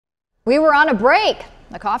We were on a break.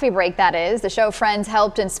 The coffee break, that is. The show Friends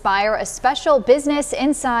helped inspire a special business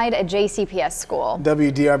inside a JCPS school.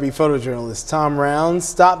 WDRB photojournalist Tom Rounds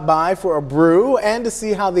stopped by for a brew and to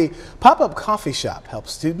see how the pop-up coffee shop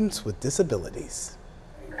helps students with disabilities.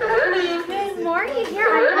 Good morning. Here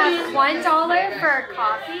I have $1 for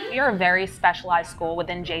coffee. We are a very specialized school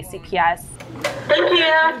within JCPS. Thank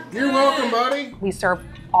you. You're welcome, buddy. We serve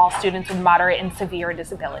all students with moderate and severe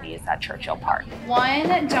disabilities at Churchill Park. One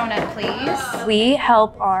donut, please. We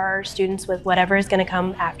help our students with whatever is going to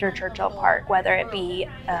come after Churchill Park, whether it be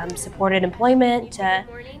supported employment, to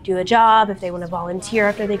do a job, if they want to volunteer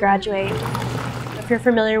after they graduate. If you're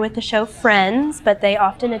familiar with the show Friends, but they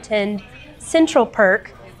often attend Central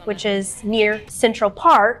Park, which is near Central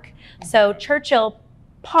Park. So Churchill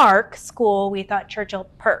Park School, we thought Churchill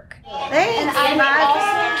Park.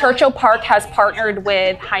 Churchill Park has partnered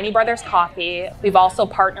with Heine Brothers Coffee. We've also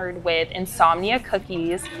partnered with Insomnia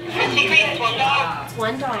Cookies.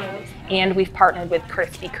 $1. And we've partnered with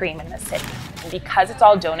Krispy Kreme in the city. And because it's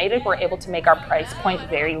all donated, we're able to make our price point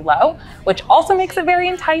very low, which also makes it very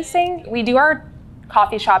enticing. We do our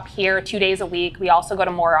coffee shop here 2 days a week. We also go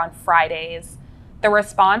to more on Fridays. The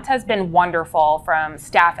response has been wonderful from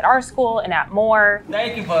staff at our school and at Moore.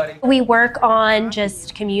 Thank you, buddy. We work on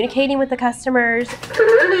just communicating with the customers.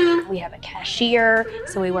 We have a cashier,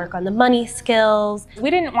 so we work on the money skills.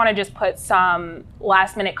 We didn't want to just put some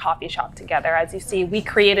last-minute coffee shop together. As you see, we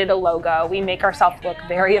created a logo. We make ourselves look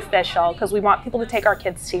very official because we want people to take our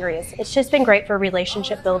kids serious. It's just been great for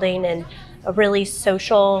relationship building and a really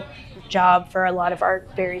social job for a lot of our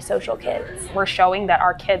very social kids. We're showing that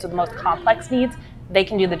our kids with the most complex needs, they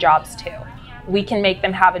can do the jobs too. We can make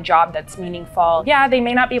them have a job that's meaningful. Yeah, they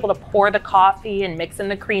may not be able to pour the coffee and mix in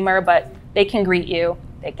the creamer, but they can greet you.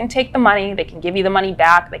 They can take the money, they can give you the money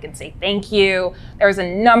back, they can say thank you. There's a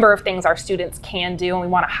number of things our students can do, and we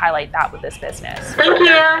want to highlight that with this business. Thank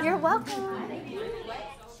you. You're welcome.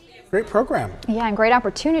 Great program. Yeah, and great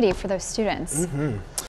opportunity for those students.